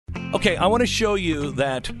Okay, I want to show you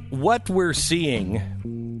that what we're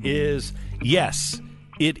seeing is, yes,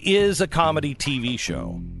 it is a comedy TV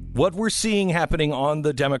show. What we're seeing happening on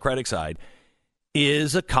the Democratic side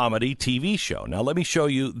is a comedy TV show. Now, let me show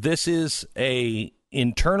you. This is a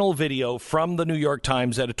internal video from the New York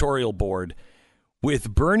Times editorial board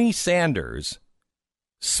with Bernie Sanders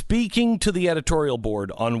speaking to the editorial board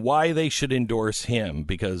on why they should endorse him,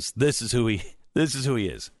 because this is who he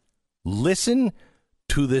is. Listen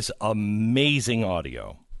to this amazing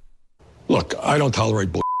audio. Look, I don't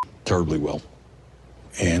tolerate bull terribly well.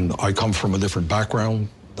 And I come from a different background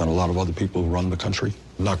than a lot of other people who run the country.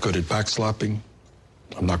 I'm not good at backslapping.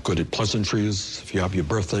 I'm not good at pleasantries. If you have your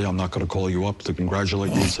birthday, I'm not going to call you up to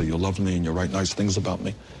congratulate you, say you love me and you write nice things about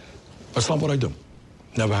me. That's not what I do.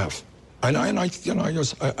 Never have. And I take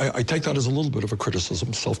that as a little bit of a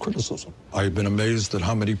criticism, self-criticism. I've been amazed at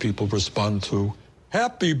how many people respond to,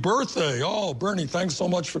 happy birthday. Oh, Bernie, thanks so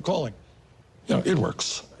much for calling. You know, it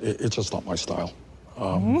works. It's just not my style.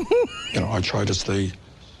 I try to stay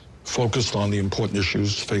focused on the important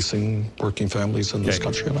issues facing working families in this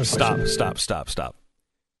country. And Stop.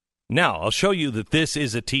 Now, I'll show you that this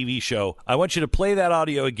is a TV show. I want you to play that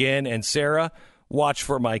audio again, and Sarah, watch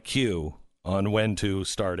for my cue on when to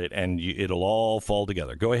start it, and it'll all fall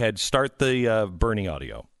together. Go ahead, start the Bernie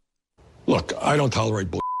audio. Look, I don't tolerate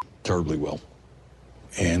bull terribly well.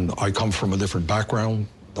 And I come from a different background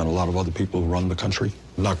than a lot of other people who run the country.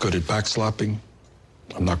 I'm not good at backslapping.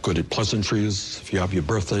 I'm not good at pleasantries. If you have your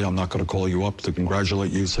birthday, I'm not going to call you up to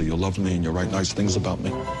congratulate you, say you love me and you write nice things about me.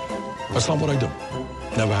 That's not what I do.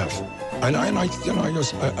 Never have. And I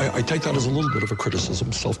take that as a little bit of a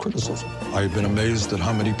criticism, self-criticism. I've been amazed at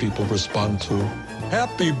how many people respond to,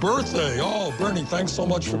 happy birthday. Oh, Bernie, thanks so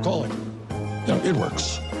much for calling. You know, it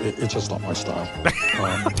works. It's just not my style.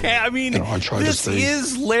 I mean, I try this to stay...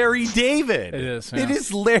 is Larry David. It is. Yeah. It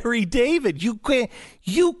is Larry David.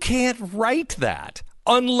 You can't write that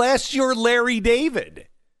unless you're Larry David.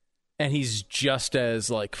 And he's just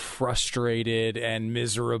as frustrated and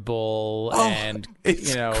miserable, and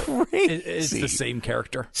it's crazy. It's the same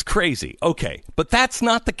character. It's crazy. Okay, but that's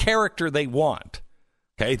not the character they want.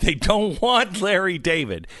 Okay, they don't want Larry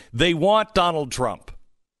David. They want Donald Trump.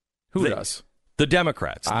 Who does? The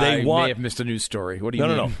Democrats. May have missed a news story. What do you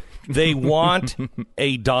mean? No. They want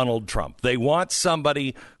a Donald Trump. They want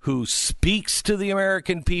somebody who speaks to the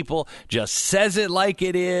American people, just says it like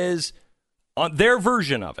it is, on their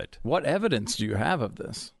version of it. What evidence do you have of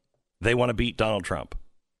this? They want to beat Donald Trump.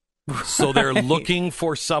 So they're looking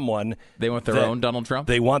for someone. They want their own Donald Trump?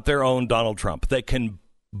 They want their own Donald Trump that can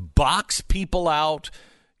box people out,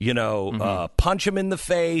 punch them in the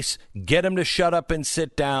face, get them to shut up and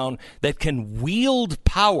sit down, that can wield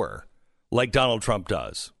power like Donald Trump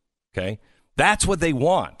does. Okay? That's what they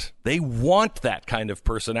want. They want that kind of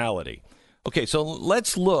personality. Okay, so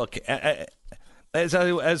let's look at, as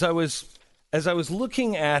I was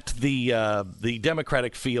looking at the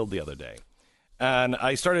Democratic field the other day, and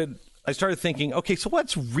I started thinking, okay, so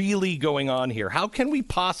what's really going on here? How can we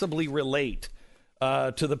possibly relate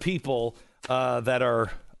to the people that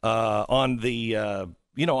are on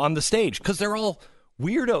the stage? Because they're all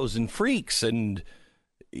weirdos and freaks. And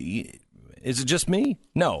is it just me?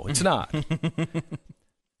 No, it's not.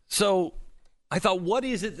 So I thought, what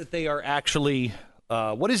is it that they are actually?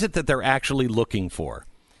 What is it that they're actually looking for?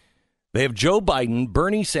 They have Joe Biden,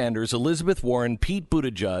 Bernie Sanders, Elizabeth Warren, Pete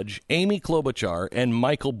Buttigieg, Amy Klobuchar, and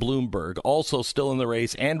Michael Bloomberg, also still in the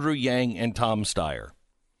race, Andrew Yang and Tom Steyer.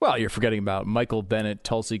 Well, you're forgetting about Michael Bennet,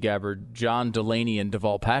 Tulsi Gabbard, John Delaney, and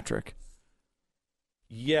Deval Patrick.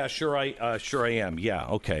 Yeah, sure I am. Yeah,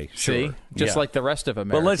 okay, sure. See? Just like the rest of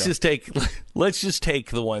America. But let's just take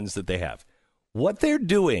the ones that they have. What they're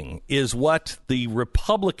doing is what the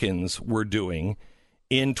Republicans were doing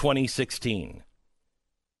in 2016.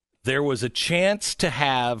 There was a chance to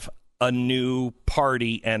have a new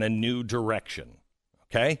party and a new direction,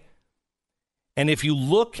 okay? And if you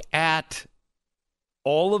look at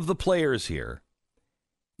all of the players here,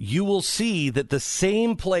 you will see that the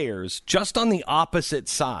same players, just on the opposite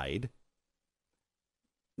side,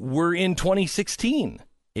 were in 2016,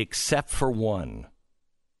 except for one.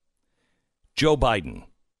 Joe Biden.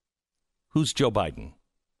 Who's Joe Biden?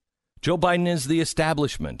 Joe Biden is the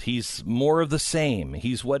establishment. He's more of the same.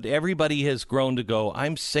 He's what everybody has grown to go,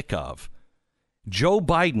 I'm sick of. Joe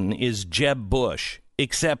Biden is Jeb Bush,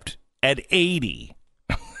 except at 80.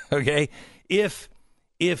 Okay? If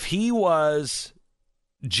he was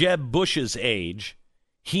Jeb Bush's age,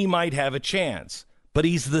 he might have a chance. But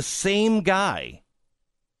he's the same guy.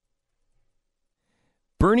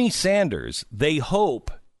 Bernie Sanders, they hope,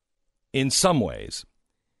 in some ways,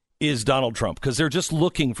 is Donald Trump, because they're just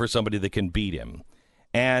looking for somebody that can beat him.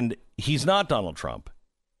 And he's not Donald Trump.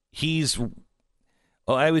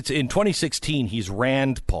 I would say in 2016, he's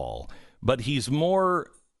Rand Paul, but he's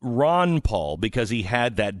more Ron Paul because he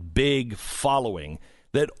had that big following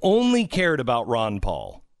that only cared about Ron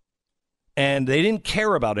Paul. And they didn't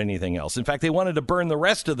care about anything else. In fact, they wanted to burn the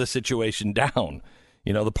rest of the situation down.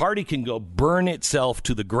 The party can go burn itself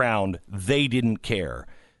to the ground. They didn't care.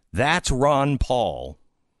 That's Ron Paul.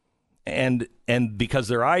 And because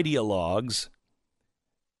they're ideologues,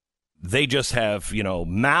 they just have,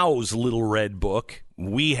 Mao's little red book.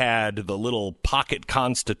 We had the little pocket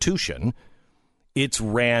constitution. It's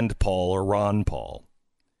Rand Paul or Ron Paul.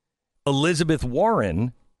 Elizabeth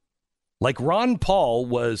Warren, like Ron Paul,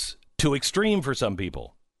 was too extreme for some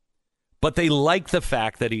people. But they like the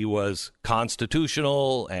fact that he was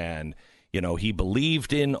constitutional and, he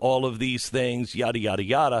believed in all of these things, yada, yada,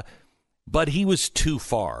 yada. But he was too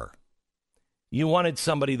far. You wanted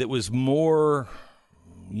somebody that was more,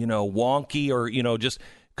 wonky or, just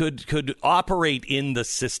could operate in the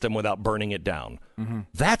system without burning it down. Mm-hmm.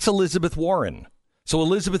 That's Elizabeth Warren. So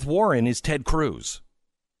Elizabeth Warren is Ted Cruz.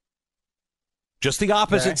 Just the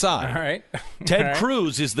opposite side. All right. Ted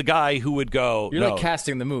Cruz is the guy who would go. You're like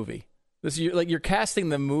casting the movie. You're casting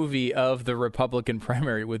the movie of the Republican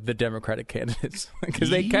primary with the Democratic candidates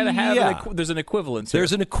because they kind of have there's an equivalence.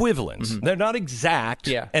 There's an equivalence. Mm-hmm. They're not exact,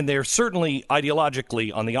 and they're certainly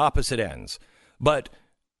ideologically on the opposite ends. But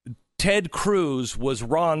Ted Cruz was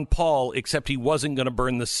Ron Paul, except he wasn't going to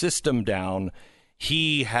burn the system down.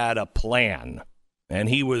 He had a plan, and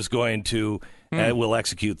he was going to. We'll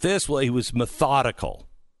execute this. Well, he was methodical.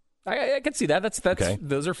 I can see that. That's okay.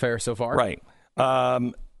 Those are fair so far. Right.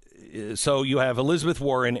 So you have Elizabeth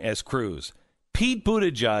Warren as Cruz. Pete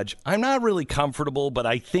Buttigieg, I'm not really comfortable, but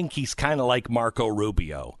I think he's kind of like Marco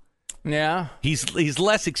Rubio. Yeah. He's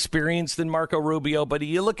less experienced than Marco Rubio, but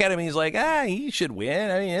you look at him, he's like, he should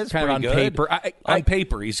win. I mean, it's kind pretty of on good. Paper. On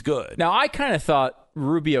paper, he's good. Now, I kind of thought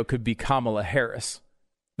Rubio could be Kamala Harris.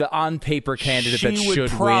 The on-paper candidate that should win. She would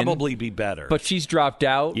probably be better. But she's dropped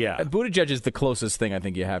out. Yeah. Buttigieg is the closest thing I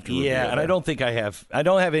think you have to Rubio. Yeah, and I don't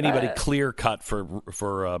have anybody clear-cut for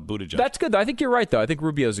Buttigieg. That's good, though. I think you're right, though. I think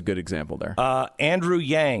Rubio's a good example there. Andrew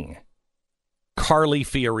Yang, Carly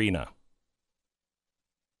Fiorina.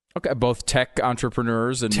 Okay, both tech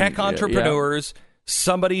entrepreneurs.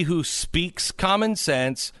 Somebody who speaks common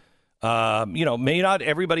sense. May not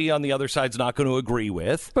everybody on the other side's not going to agree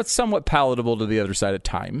with. But somewhat palatable to the other side at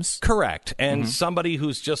times. Correct. And somebody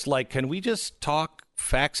who's just like, can we just talk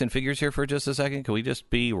facts and figures here for just a second? Can we just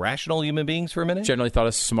be rational human beings for a minute? Generally thought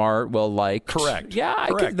of smart, well-liked. Correct. Yeah, I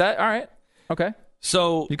get that. All right. Okay.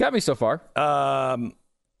 So you got me so far.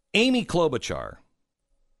 Amy Klobuchar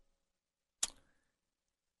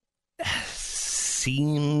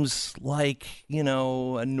seems like,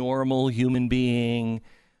 a normal human being,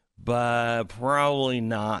 but probably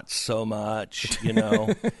not so much, kind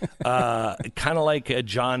of like a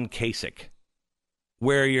John Kasich,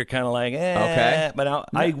 where you're kind of like, okay. But now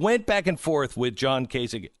I went back and forth with John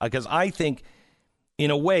Kasich because I think,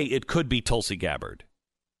 in a way, it could be Tulsi Gabbard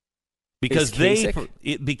because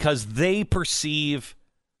they perceive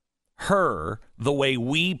her the way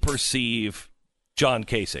we perceive John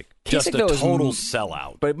Kasich. Just a total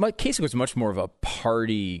sellout. But Kasich was much more of a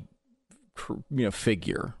party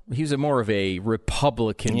figure. He was more of a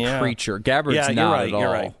Republican creature. Gabbard's not at all.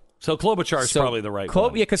 You're right. So Klobuchar is probably the right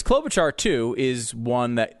one. Yeah, because Klobuchar, too, is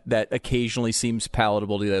one that occasionally seems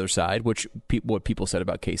palatable to the other side, which what people said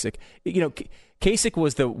about Kasich. Kasich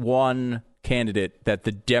was the one candidate that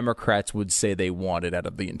the Democrats would say they wanted out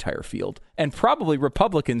of the entire field. And probably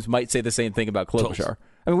Republicans might say the same thing about Klobuchar.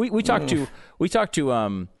 I mean, we talked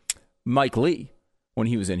to Mike Lee when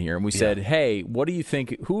he was in here, and we said, hey, what do you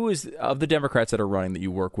think, who is, of the Democrats that are running that you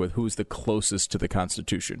work with, who's the closest to the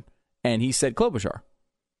Constitution? And he said Klobuchar.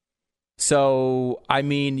 So, I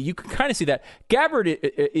mean, you can kind of see that. Gabbard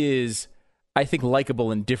is, I think,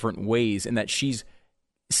 likable in different ways in that she's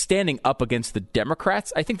standing up against the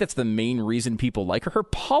Democrats. I think that's the main reason people like her. Her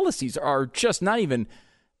policies are just not even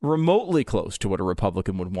remotely close to what a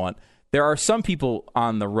Republican would want. There are some people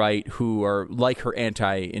on the right who are like her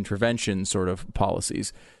anti-intervention sort of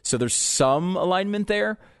policies. So there's some alignment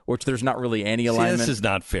there, which there's not really any alignment. This is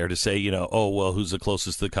not fair to say, who's the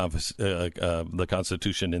closest to the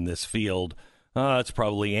Constitution in this field? It's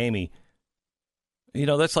probably Amy.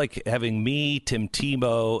 That's like having me, Tim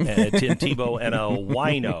Tebow, and a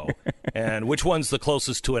wino. And which one's the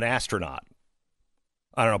closest to an astronaut?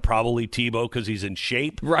 I don't know, probably Tebow because he's in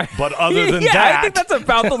shape. Right. But other than that. I think that's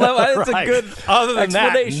about the level. That's right. a good other than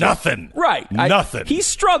explanation. That, nothing. Right. Nothing. He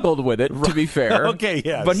struggled with it, to be fair. Okay,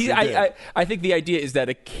 yes. But I think the idea is that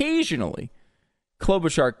occasionally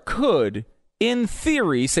Klobuchar could, in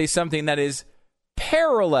theory, say something that is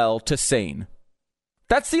parallel to sane.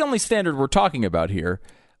 That's the only standard we're talking about here.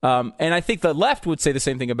 And I think the left would say the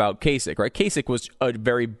same thing about Kasich, right? Kasich was a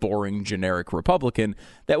very boring, generic Republican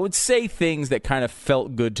that would say things that kind of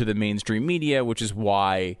felt good to the mainstream media, which is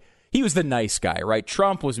why he was the nice guy, right?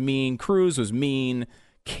 Trump was mean, Cruz was mean,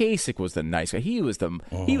 Kasich was the nice guy. He was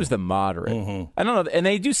the moderate. I don't know, and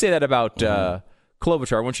they do say that about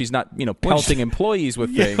Klobuchar when she's not, pelting employees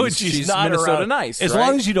with things. When she's not Minnesota around, nice, as right?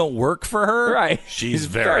 long as you don't work for her, right? She's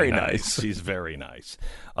very nice. She's very nice.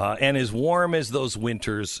 And as warm as those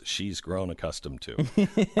winters she's grown accustomed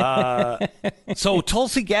to. So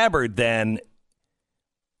Tulsi Gabbard, then,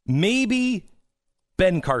 maybe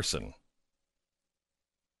Ben Carson.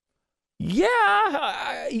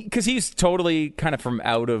 Yeah, because he's totally kind of from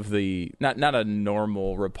out of the, not a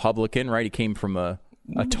normal Republican, right? He came from a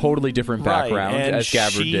totally different background, right. as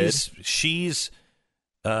Gabbard did.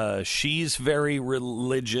 She's very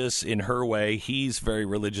religious in her way. He's very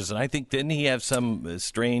religious, and I think didn't he have some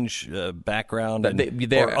strange background or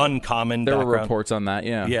uncommon? There background? were reports on that,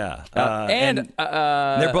 yeah. Yeah, and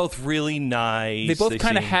they're both really nice. They both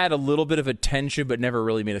kind of had a little bit of attention, but never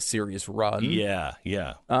really made a serious run. Yeah.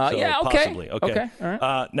 Okay. Possibly. Okay. All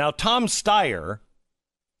right. Now Tom Steyer.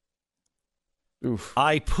 Oof.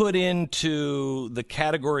 I put into the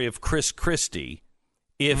category of Chris Christie.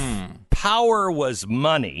 If power was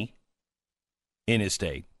money in his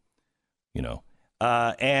state,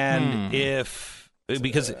 and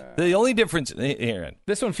because the only difference here,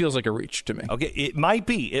 this one feels like a reach to me. Okay, it might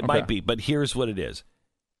be, but here's what it is.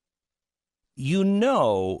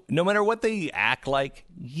 No matter what they act like,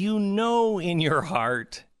 in your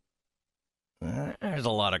heart, there's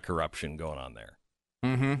a lot of corruption going on there.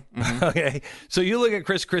 Okay, so you look at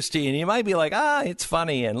Chris Christie and you might be like, it's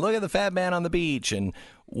funny, and look at the fat man on the beach and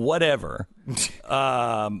whatever.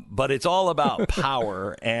 But it's all about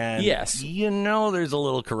power, and yes, there's a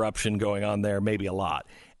little corruption going on there, maybe a lot.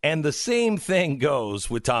 And the same thing goes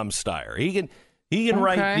with Tom Steyer. He can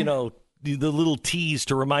write, the little T's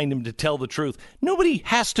to remind him to tell the truth. Nobody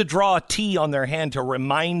has to draw a T on their hand to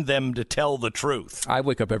remind them to tell the truth. I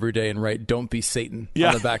wake up every day and write, "Don't be Satan"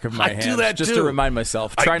 on the back of my hand. Do that just too. To remind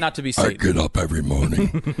myself. Try not to be Satan. I get up every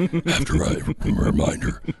morning after I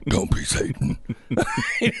reminder, "Don't be Satan."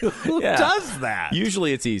 Who does that?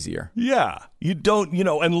 Usually it's easier. Yeah. You don't,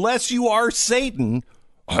 unless you are Satan.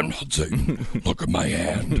 I'm not Satan. Look at my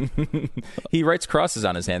hand. He writes crosses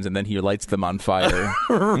on his hands and then he lights them on fire.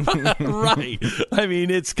 Right. I mean,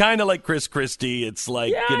 it's kind of like Chris Christie. It's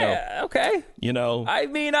like, okay. I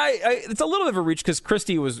mean, it's a little bit of a reach because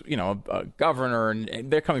Christie was, a governor and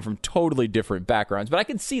they're coming from totally different backgrounds, but I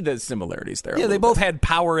can see the similarities there. Yeah, they both had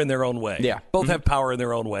power in their own way. Yeah. Both have power in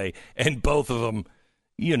their own way, and both of them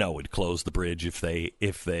would close the bridge if they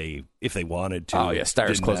wanted to. Oh yeah,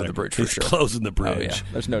 Steyer's closing the bridge for sure. Closing the bridge. Oh,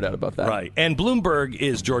 yeah. There's no doubt about that. Right. And Bloomberg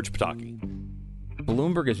is George Pataki.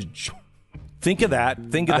 Bloomberg is. Think of that.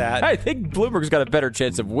 I think Bloomberg's got a better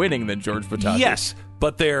chance of winning than George Pataki. Yes,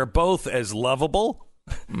 but they're both as lovable.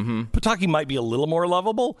 Pataki might be a little more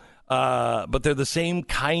lovable, but they're the same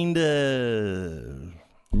kind of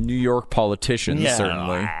New York politicians,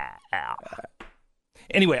 certainly.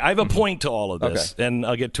 Anyway, I have a point to all of this, and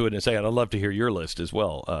I'll get to it in a second. I'd love to hear your list as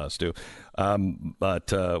well, Stu.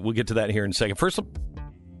 But we'll get to that here in a second. First,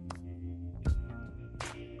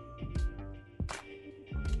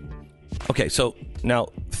 okay, so now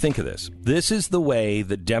think of this. This is the way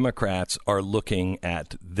the Democrats are looking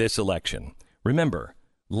at this election. Remember,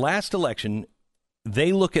 last election,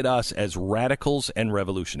 they look at us as radicals and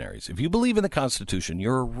revolutionaries. If you believe in the Constitution,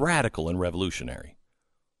 you're a radical and revolutionary.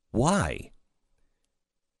 Why?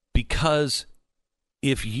 Because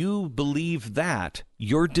if you believe that,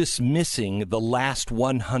 you're dismissing the last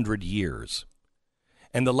 100 years.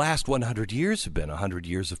 And the last 100 years have been 100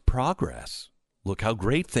 years of progress. Look how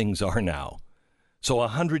great things are now. So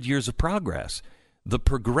 100 years of progress. The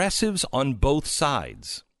progressives on both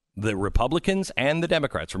sides, the Republicans and the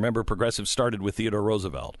Democrats, remember progressives started with Theodore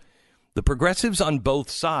Roosevelt. The progressives on both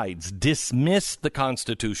sides dismissed the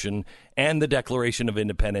Constitution and the Declaration of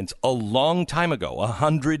Independence a long time ago,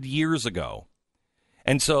 100 years ago.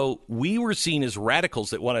 And so we were seen as radicals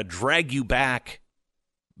that want to drag you back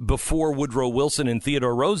before Woodrow Wilson and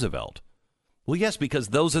Theodore Roosevelt. Well, yes, because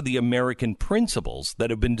those are the American principles that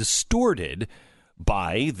have been distorted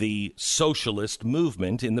by the socialist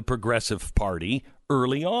movement in the Progressive Party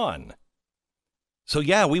early on. So,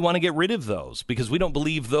 yeah, we want to get rid of those because we don't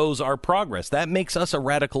believe those are progress. That makes us a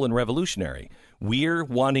radical and revolutionary. We're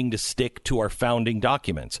wanting to stick to our founding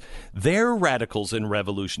documents. Their radicals and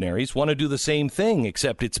revolutionaries want to do the same thing,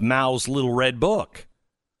 except it's Mao's little red book.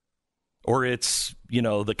 Or it's,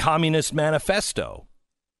 the Communist Manifesto.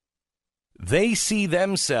 They see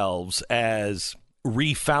themselves as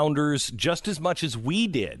refounders just as much as we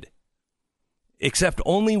did, except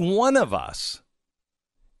only one of us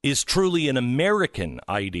is truly an American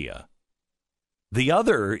idea. The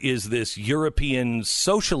other is this European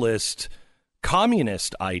socialist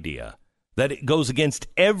communist idea that it goes against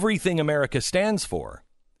everything America stands for.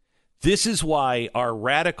 This is why our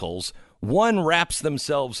radicals, one, wraps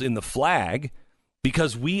themselves in the flag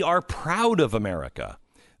because we are proud of America.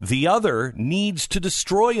 The other needs to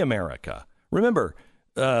destroy America. Remember,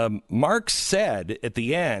 Marx said at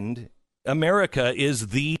the end, America is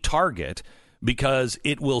the target because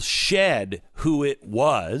it will shed who it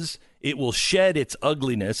was. It will shed its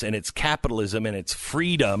ugliness and its capitalism and its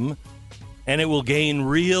freedom, and it will gain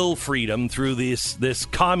real freedom through this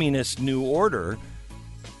communist new order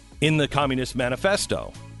in the Communist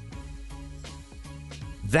Manifesto.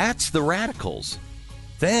 That's the radicals.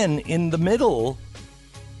 Then in the middle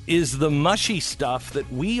is the mushy stuff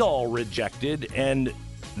that we all rejected and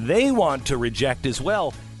they want to reject as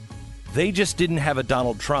well. They just didn't have a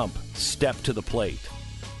Donald Trump step to the plate.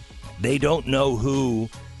 They don't know who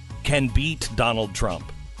can beat Donald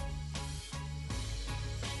Trump.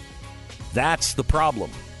 That's the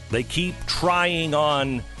problem. They keep trying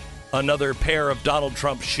on another pair of Donald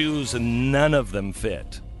Trump shoes and none of them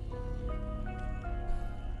fit.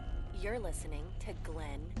 You're listening to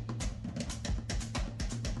Glenn.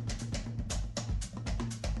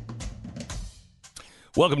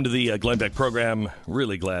 Welcome to the Glenn Beck program.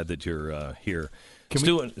 Really glad that you're here.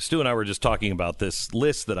 Stu and I were just talking about this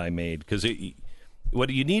list that I made because what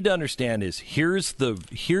you need to understand is here's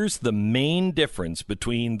the main difference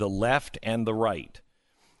between the left and the right.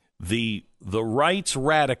 The right's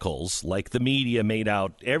radicals, like the media made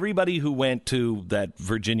out, everybody who went to that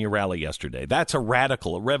Virginia rally yesterday, that's a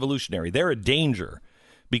radical, a revolutionary. They're a danger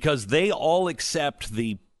because they all accept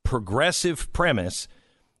the progressive premise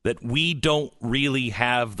that we don't really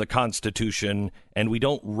have the Constitution and we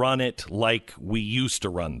don't run it like we used to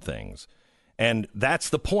run things. And that's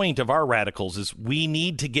the point of our radicals is we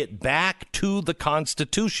need to get back to the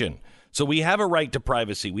Constitution. So we have a right to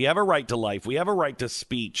privacy. We have a right to life. We have a right to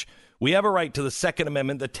speech. We have a right to the Second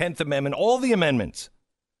Amendment, the 10th Amendment, all the amendments.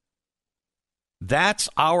 That's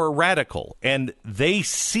our radical. And they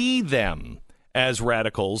see them as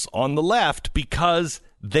radicals on the left because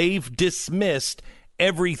they've dismissed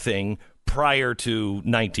everything prior to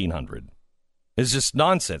 1900. It's just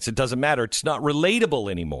nonsense. It doesn't matter. It's not relatable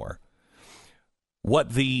anymore.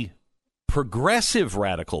 What the progressive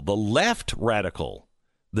radical, the left radical,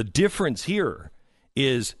 the difference here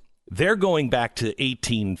is they're going back to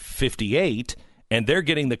 1858 and they're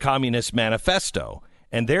getting the Communist Manifesto.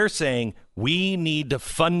 And they're saying we need to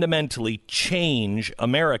fundamentally change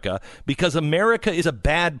America because America is a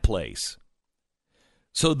bad place.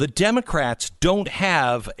 So the Democrats don't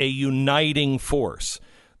have a uniting force.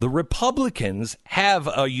 The Republicans have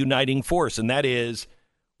a uniting force, and that is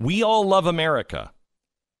we all love America.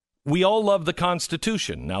 We all love the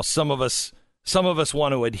Constitution. Now, some of us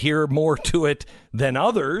want to adhere more to it than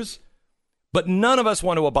others, but none of us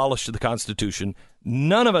want to abolish the Constitution.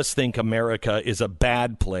 None of us think America is a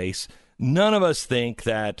bad place. None of us think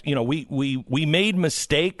that, we made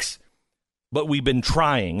mistakes, but we've been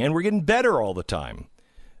trying, and we're getting better all the time.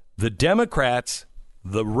 The Democrats,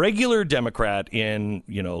 the regular Democrat in,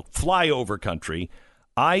 flyover country,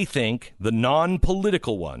 I think the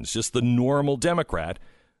non-political ones, just the normal Democrat,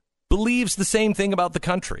 believes the same thing about the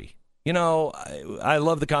country. I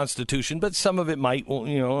love the Constitution, but some of it might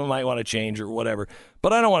want to change or whatever.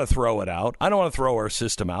 But I don't want to throw it out. I don't want to throw our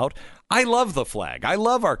system out. I love the flag. I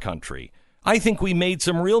love our country. I think we made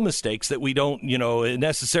some real mistakes that we don't,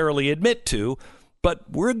 necessarily admit to,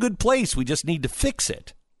 but we're a good place. We just need to fix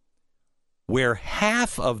it. Where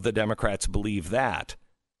half of the Democrats believe that,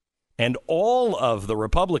 and all of the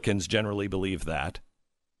Republicans generally believe that,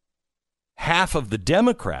 half of the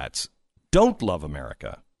Democrats don't love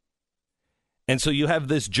America. And so you have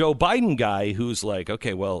this Joe Biden guy who's like,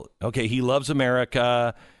 okay, he loves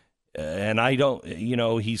America, and I don't,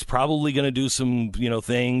 he's probably going to do some,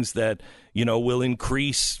 things that, will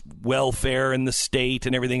increase welfare in the state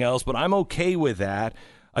and everything else, but I'm okay with that.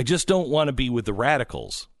 I just don't want to be with the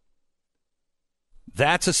radicals.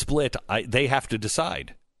 That's a split. They have to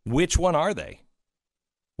decide. Which one are they?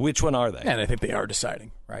 Which one are they? And I think they are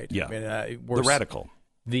deciding, right? Yeah, the radical.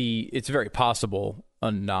 it's very possible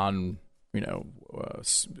a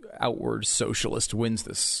outward socialist wins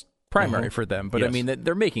this primary for them. But Yes. I mean,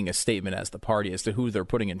 they're making a statement as the party as to who they're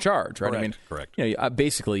putting in charge, right? Correct. I mean, Correct.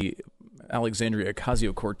 Basically, Alexandria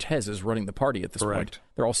Ocasio-Cortez is running the party at this point.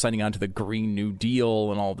 They're all signing on to the Green New Deal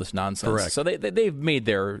and all this nonsense. Correct. So they've made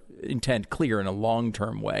their intent clear in a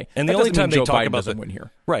long-term way. And That the only doesn't time mean they Joe talk Biden about doesn't win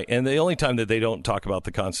here. Right, and the only time that they don't talk about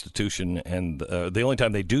the Constitution and the only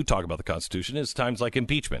time they do talk about the Constitution is times like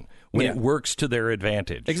impeachment, when it works to their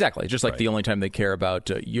advantage. Exactly. Just like the only time they care about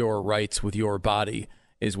your rights with your body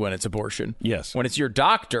is when it's abortion. Yes. When it's your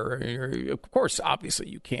doctor, of course, obviously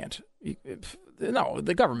you can't. No,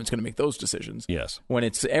 the government's going to make those decisions. Yes. When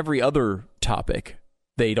it's every other topic,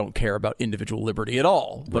 they don't care about individual liberty at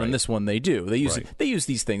all. But in this one, they do. They use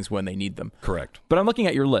these things when they need them. Correct. But I'm looking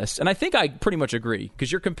at your list, and I think I pretty much agree,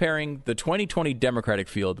 because you're comparing the 2020 Democratic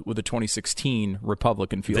field with the 2016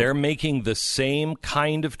 Republican field. They're making the same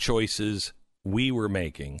kind of choices we were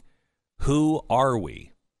making. Who are we?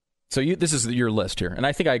 So this is your list here, and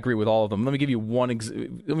I think I agree with all of them. Let me give you one.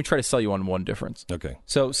 Let me try to sell you on one difference. Okay.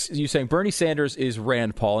 So you're saying Bernie Sanders is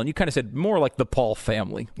Rand Paul, and you kind of said more like the Paul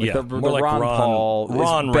family. Like the more like Ron Paul is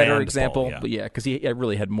a better Rand example. Paul, yeah. But because he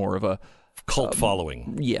really had more of a Cult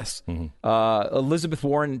following. yes. Elizabeth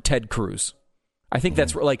Warren, Ted Cruz. I think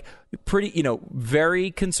that's like pretty,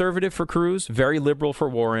 very conservative for Cruz, very liberal for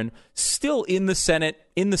Warren, still in the Senate,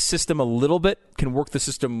 in the system a little bit, can work the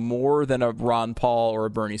system more than a Ron Paul or a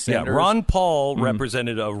Bernie Sanders. Yeah, Ron Paul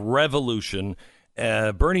represented a revolution.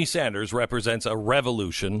 Bernie Sanders represents a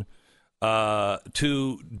revolution.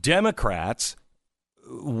 To Democrats,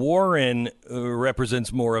 Warren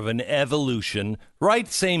represents more of an evolution. Right,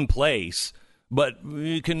 same place, but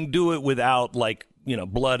you can do it without,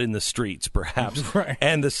 blood in the streets, perhaps. Right.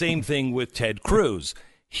 And the same thing with Ted Cruz.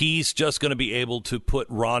 He's just going to be able to put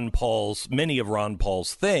many of Ron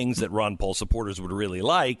Paul's things that Ron Paul supporters would really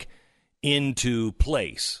like into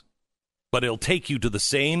place. But it'll take you to the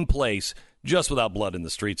same place just without blood in the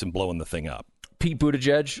streets and blowing the thing up. Pete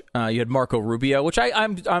Buttigieg, you had Marco Rubio, which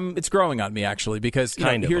I'm it's growing on me actually, because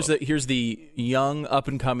here's the young up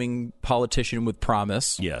and coming politician with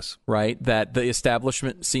promise. Yes. Right, that the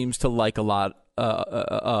establishment seems to like a lot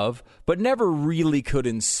of, but never really could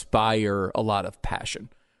inspire a lot of passion.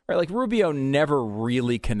 Right, like Rubio never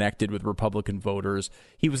really connected with Republican voters.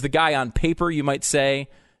 He was the guy on paper, you might say,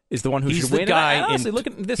 is the one who should win. Look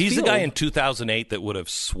at this. He's field. the guy in 2008 that would have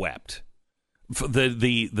swept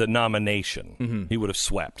the nomination. Mm-hmm. He would have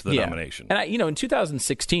swept the nomination. And in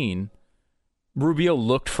 2016, Rubio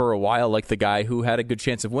looked for a while like the guy who had a good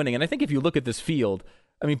chance of winning. And I think if you look at this field,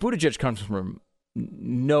 I mean, Buttigieg comes from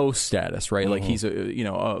no status, right? Mm-hmm. Like he's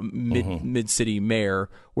a mid-city mayor,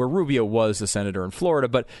 where Rubio was a senator in Florida.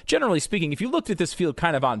 But generally speaking, if you looked at this field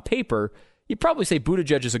kind of on paper, you'd probably say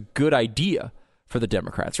Buttigieg is a good idea for the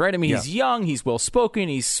Democrats, right? I mean, he's young, he's well-spoken,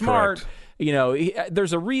 he's smart. Correct.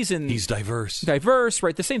 There's a reason he's diverse,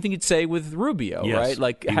 right? The same thing you'd say with Rubio, yes. right?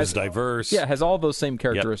 Like he's diverse. Yeah, has all those same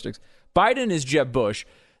characteristics. Yep. Biden is Jeb Bush.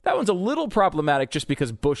 That one's a little problematic just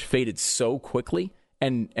because Bush faded so quickly,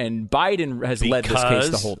 and Biden has led this case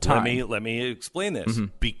the whole time. Let me explain this. Mm-hmm.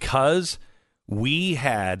 Because we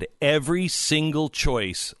had every single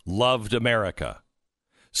choice loved America.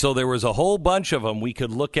 So there was a whole bunch of them we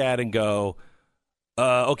could look at and go,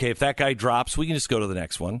 okay, if that guy drops, we can just go to the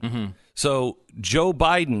next one. Mm-hmm. So Joe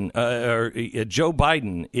Biden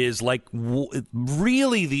is like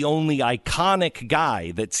really the only iconic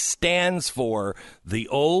guy that stands for the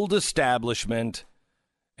old establishment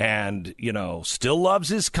and, still loves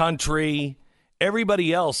his country.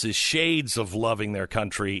 Everybody else is shades of loving their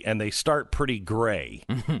country, and they start pretty gray,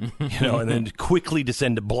 and then quickly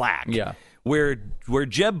descend to black. Yeah. Where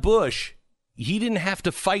Jeb Bush, he didn't have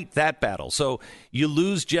to fight that battle. So you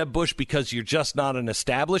lose Jeb Bush because you're just not an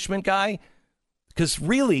establishment guy? Because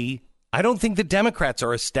really, I don't think the Democrats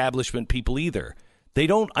are establishment people either. I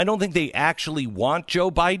don't think they actually want Joe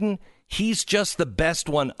Biden. He's just the best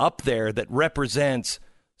one up there that represents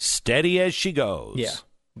steady as she goes. Yeah.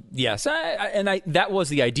 Yes. That was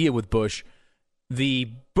the idea with Bush. The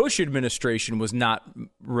Bush administration was not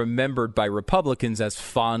remembered by Republicans as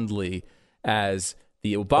fondly as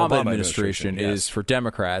the Obama administration is for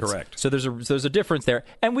Democrats. Correct. So there's a difference there.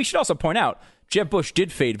 And we should also point out, Jeb Bush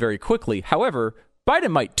did fade very quickly. However, Biden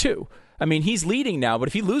might too. I mean, he's leading now, but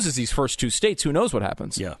if he loses these first two states, who knows what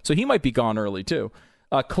happens? Yeah. So he might be gone early too.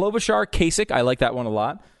 Klobuchar, Kasich, I like that one a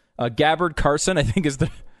lot. Gabbard, Carson, I think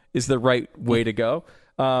is the right way to go.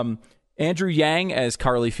 Andrew Yang as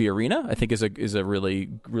Carly Fiorina, I think is a really,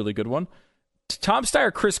 really good one. Tom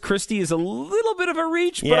Steyer, Chris Christie is a little bit of a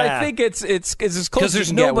reach, but Yeah. I think it's as close as you there's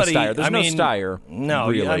can get with nobody. Steyer. There's no Steyer. No,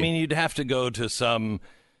 really. I mean, you'd have to go to some,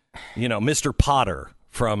 Mr. Potter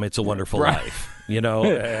from It's a Wonderful Life.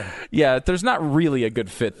 Yeah, there's not really a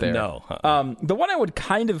good fit there. No. The one I would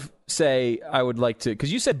kind of say I would like to,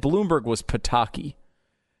 because you said Bloomberg was Pataki.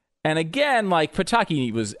 And again, like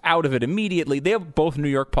Pataki was out of it immediately. They have both New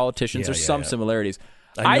York politicians. There's some similarities.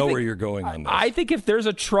 I know where you're going on this. I think if there's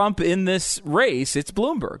a Trump in this race, it's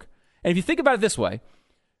Bloomberg. And if you think about it this way,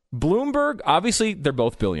 Bloomberg, obviously, they're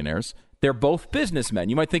both billionaires. They're both businessmen.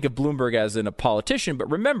 You might think of Bloomberg as a politician,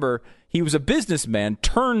 but remember, he was a businessman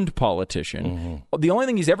turned politician. The only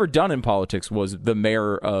thing he's ever done in politics was the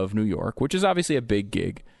mayor of New York, which is obviously a big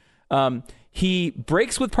gig. He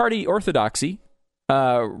breaks with party orthodoxy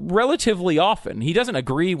relatively often. He doesn't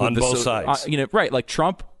agree with on both sides. Right? Like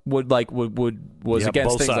Trump was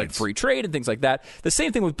against things sides. like free trade and things like that. The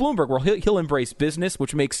same thing with Bloomberg, where he'll embrace business,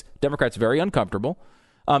 which makes Democrats very uncomfortable.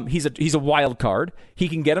 He's a wild card. He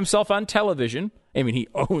can get himself on television. I mean, he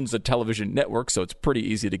owns a television network, so it's pretty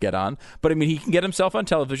easy to get on. But I mean, he can get himself on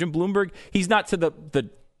television. Bloomberg, he's not to the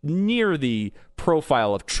near the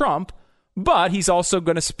profile of Trump, but he's also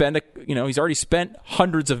going to spend he's already spent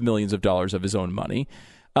hundreds of millions of dollars of his own money.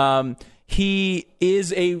 He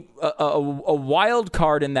is a wild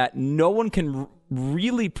card in that no one can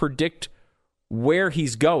really predict where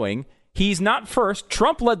he's going. He's not first.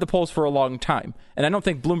 Trump led the polls for a long time, and I don't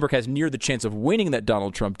think Bloomberg has near the chance of winning that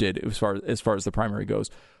Donald Trump did as far as the primary goes.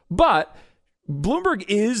 But Bloomberg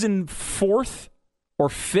is in fourth or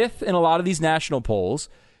fifth in a lot of these national polls,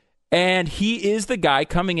 and he is the guy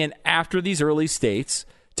coming in after these early states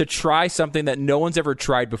to try something that no one's ever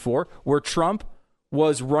tried before, where Trump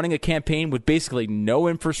was running a campaign with basically no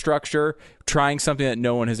infrastructure, trying something that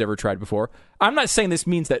no one has ever tried before. I'm not saying this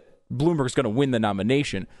means that Bloomberg's going to win the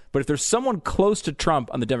nomination, but if there's someone close to Trump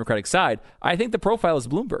on the Democratic side, I think the profile is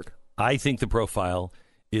Bloomberg. I think the profile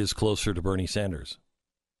is closer to Bernie Sanders.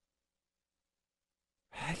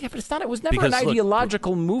 Yeah, but it was never an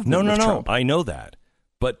ideological movement. No. Trump. I know that.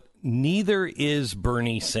 But neither is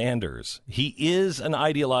Bernie Sanders. He is an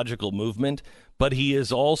ideological movement, but he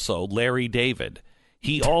is also Larry David.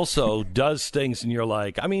 He also does things, and you're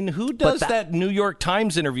like, I mean, who does that New York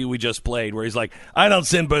Times interview we just played where he's like, I don't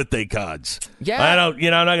send birthday cards. Yeah. I don't,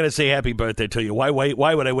 I'm not going to say happy birthday to you. Why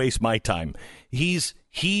would I waste my time?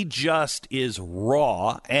 He just is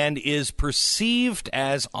raw and is perceived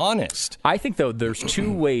as honest. I think, though, there's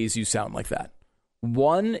two ways you sound like that.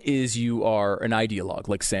 One is you are an ideologue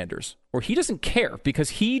like Sanders, or he doesn't care because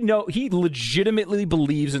he legitimately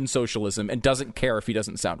believes in socialism and doesn't care if he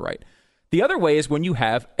doesn't sound right. The other way is when you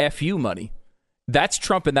have FU money. That's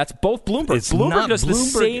Trump, and that's both Bloomberg. Bloomberg does the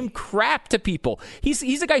same crap to people.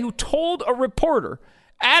 He's a guy who told a reporter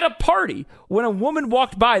at a party when a woman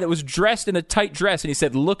walked by that was dressed in a tight dress, and he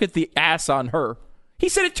said, "Look at the ass on her." He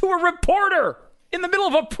said it to a reporter in the middle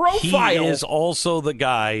of a profile. He is also the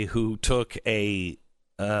guy who took an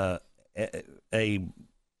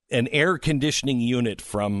air conditioning unit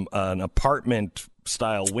from an apartment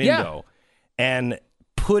style window and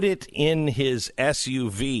put it in his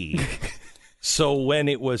SUV so when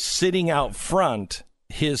it was sitting out front,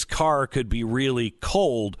 his car could be really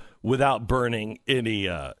cold without burning any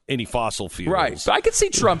fossil fuels. Right. So I could see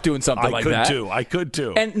Trump doing something like that. I could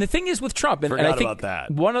too. And the thing is with Trump, and I think about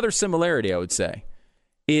that. One other similarity I would say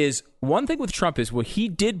is one thing with Trump is he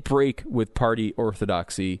did break with party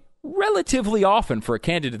orthodoxy relatively often for a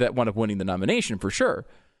candidate that wound up winning the nomination for sure.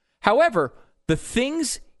 However, the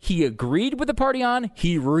things he agreed with the party on,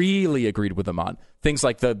 he really agreed with them on. Things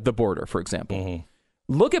like the border, for example.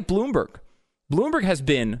 Mm-hmm. Look at Bloomberg. Bloomberg has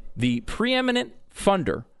been the preeminent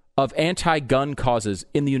funder of anti-gun causes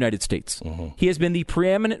in the United States. Mm-hmm. He has been the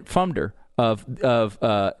preeminent funder of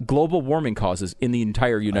global warming causes in the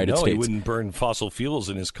entire United States. He wouldn't burn fossil fuels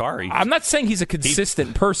in his car. I'm not saying he's a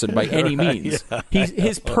consistent person by any means. Yeah,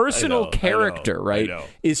 his personal character,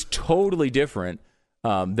 is totally different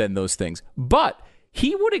than those things. But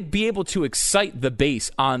he would be able to excite the base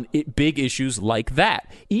on big issues like that.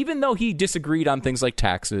 Even though he disagreed on things like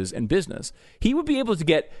taxes and business, he would be able to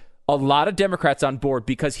get a lot of Democrats on board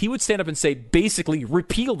because he would stand up and say, basically,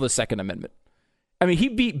 repeal the Second Amendment. I mean,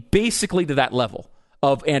 he'd be basically to that level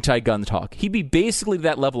of anti-gun talk. He'd be basically to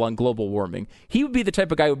that level on global warming. He would be the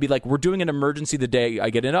type of guy who would be like, we're doing an emergency the day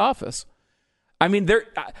I get into office. I mean,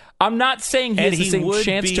 I'm not saying he has the same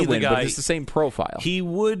chance to win, but it's the same profile. He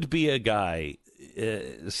would be a guy,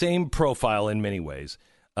 same profile in many ways,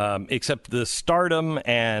 except the stardom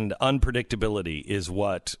and unpredictability is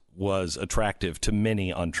what was attractive to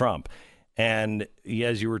many on Trump. And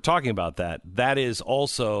as you were talking about that is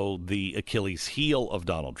also the Achilles heel of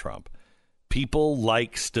Donald Trump. People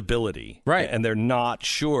like stability. Right. And they're not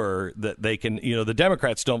sure that they can, the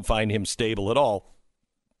Democrats don't find him stable at all.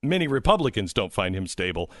 Many Republicans don't find him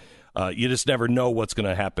stable. You just never know what's going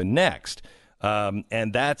to happen next.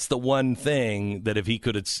 And that's the one thing that if he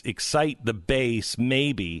could excite the base,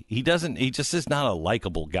 maybe. He just is not a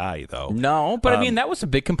likable guy, though. No, but that was a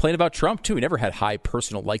big complaint about Trump, too. He never had high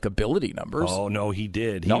personal likability numbers. Oh, no, he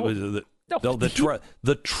did. No. He was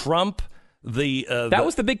the Trump. That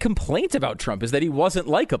was the big complaint about Trump, is that he wasn't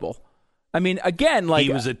likable. Again,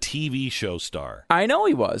 he was a TV show star. I know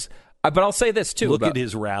he was. But I'll say this, too. Look at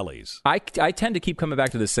his rallies. I tend to keep coming back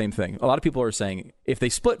to the same thing. A lot of people are saying if they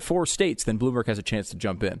split 4 states, then Bloomberg has a chance to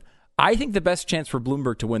jump in. I think the best chance for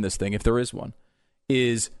Bloomberg to win this thing, if there is one,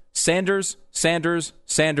 is Sanders, Sanders,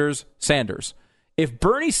 Sanders, Sanders. If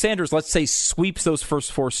Bernie Sanders, let's say, sweeps those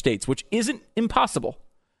first 4 states, which isn't impossible,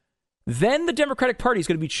 then the Democratic Party is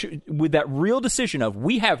going to be with that real decision of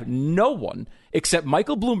we have no one except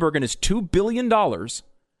Michael Bloomberg and his $2 billion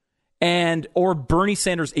or Bernie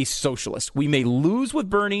Sanders, a socialist. We may lose with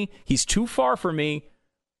Bernie. He's too far for me.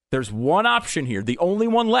 There's one option here. The only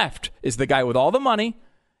one left is the guy with all the money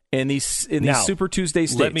in these Super Tuesday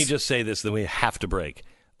states. Let me just say this, then we have to break.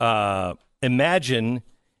 Imagine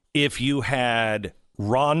if you had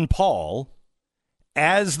Ron Paul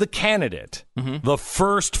as the candidate, the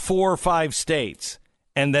first 4 or 5 states,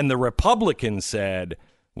 and then the Republicans said,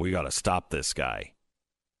 we got to stop this guy.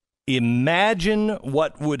 Imagine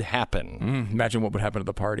what would happen. Imagine what would happen to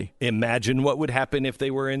the party. Imagine what would happen if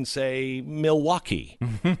they were in, say, Milwaukee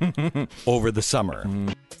over the summer.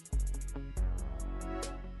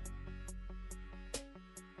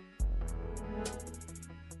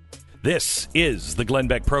 This is the Glenn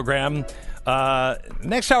Beck program.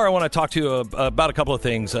 Next hour, I want to talk to you about a couple of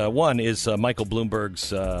things. One is Michael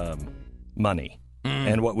Bloomberg's money.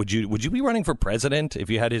 And what would you be running for president if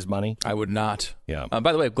you had his money? I would not. Yeah.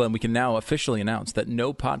 By the way, Glenn, we can now officially announce that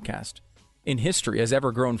no podcast in history has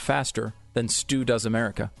ever grown faster than Stu Does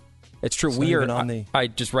America. It's true. We are on the. I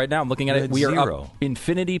just right now I'm looking at it. We are up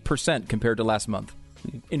infinity% compared to last month.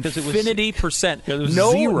 Infinity%.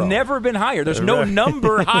 Zero. Never been higher. There's no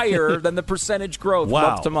number higher than the percentage growth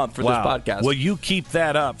month to month for this podcast. Well, you keep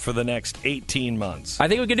that up for the next 18 months. I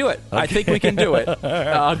think we can do it. Okay. I think we can do it.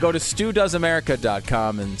 Go to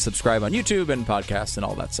StuDoesAmerica.com and subscribe on YouTube and podcasts and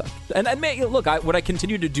all that stuff. And look, would I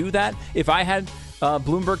continue to do that if I had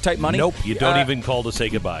Bloomberg type money? Nope. You don't even call to say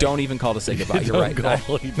goodbye. Don't even call to say goodbye. You're right.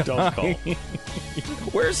 Don't call.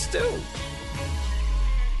 Where's Stu?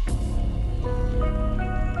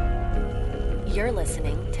 You're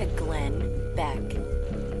listening to Glenn Beck.